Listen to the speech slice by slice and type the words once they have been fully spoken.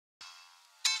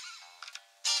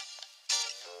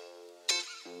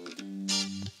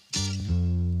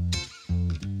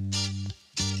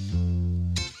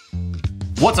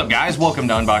What's up guys, welcome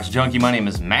to Unbox Junkie. My name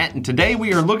is Matt and today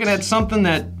we are looking at something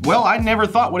that, well, I never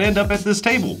thought would end up at this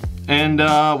table. And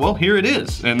well, here it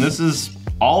is. And this is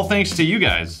all thanks to you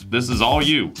guys. This is all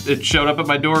you. It showed up at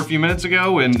my door a few minutes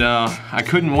ago and I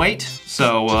couldn't wait.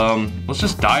 So let's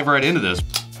just dive right into this.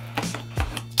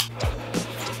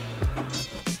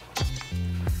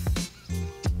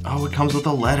 Oh, it comes with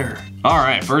a letter. All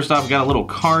right, first off, we got a little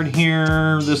card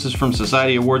here. This is from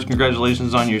Society Awards.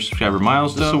 Congratulations on your subscriber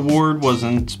milestone. This award was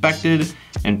inspected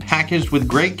and packaged with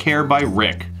great care by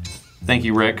Rick. Thank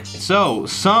you, Rick. So,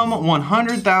 some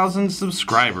 100,000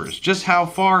 subscribers. Just how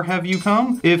far have you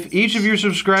come? If each of your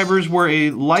subscribers were a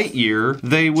light year,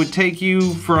 they would take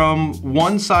you from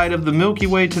one side of the Milky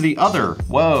Way to the other.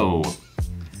 Whoa.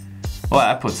 Well,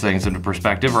 that puts things into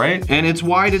perspective, right? And it's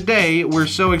why today we're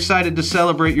so excited to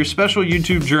celebrate your special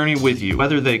YouTube journey with you.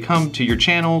 Whether they come to your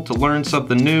channel to learn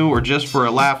something new or just for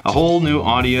a laugh, a whole new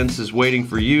audience is waiting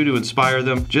for you to inspire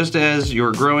them, just as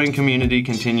your growing community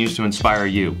continues to inspire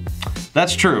you.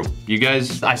 That's true. You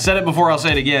guys, I said it before, I'll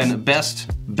say it again, best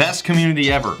community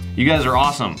ever. You guys are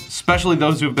awesome, especially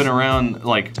those who've been around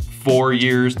like 4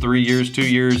 years, 3 years, 2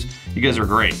 years. You guys are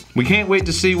great. We can't wait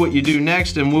to see what you do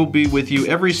next, and we'll be with you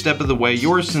every step of the way.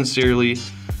 Yours sincerely,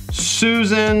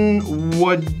 Susan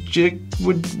Wajicki?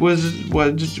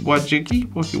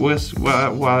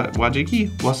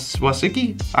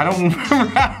 I don't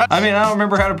remember. I don't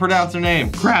remember how to pronounce her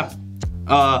name. Crap.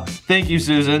 Thank you,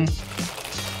 Susan.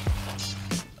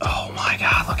 Oh my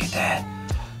God, look at that.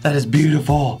 That is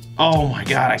beautiful. Oh my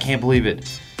God, I can't believe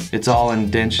it. It's all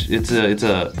indented. It's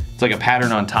like a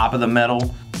pattern on top of the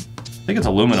metal. I think it's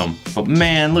aluminum, but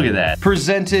man, look at that.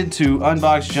 Presented to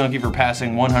Unbox Junkie for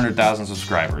passing 100,000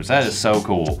 subscribers. That is so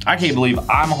cool. I can't believe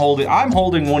I'm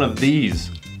holding one of these.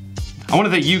 I want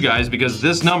to thank you guys because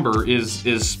this number is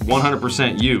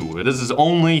 100% you. This is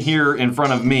only here in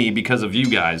front of me because of you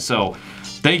guys. So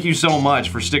thank you so much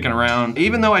for sticking around.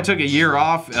 Even though I took a year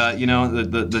off, you know,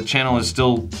 the channel is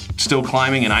still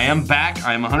climbing, and I am back.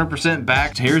 I am 100%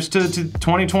 back. Here's to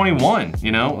 2021,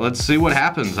 you know, let's see what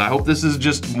happens. I hope this is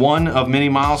just one of many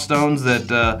milestones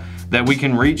that we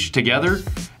can reach together,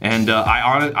 and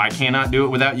I cannot do it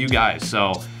without you guys.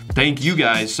 So thank you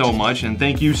guys so much, and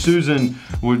thank you, Susan,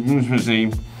 for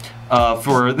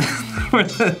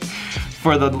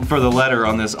the letter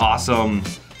on this awesome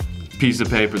piece of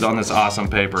paper, on this awesome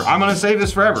paper. I'm gonna save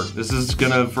this forever. This is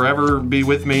gonna forever be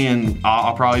with me, and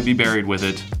I'll probably be buried with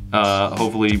it,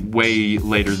 hopefully way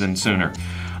later than sooner.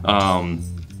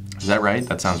 Is that right?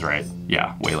 That sounds right.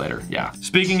 Yeah, way later, yeah.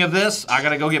 Speaking of this, I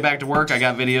gotta go get back to work. I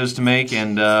got videos to make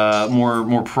and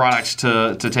more products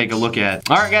to take a look at.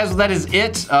 All right guys, well, that is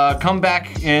it. Come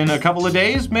back in a couple of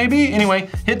days, maybe? Anyway,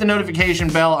 hit the notification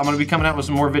bell. I'm gonna be coming out with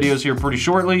some more videos here pretty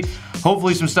shortly.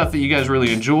 Hopefully some stuff that you guys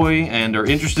really enjoy and are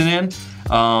interested in.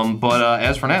 But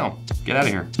as for now, get out of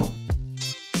here.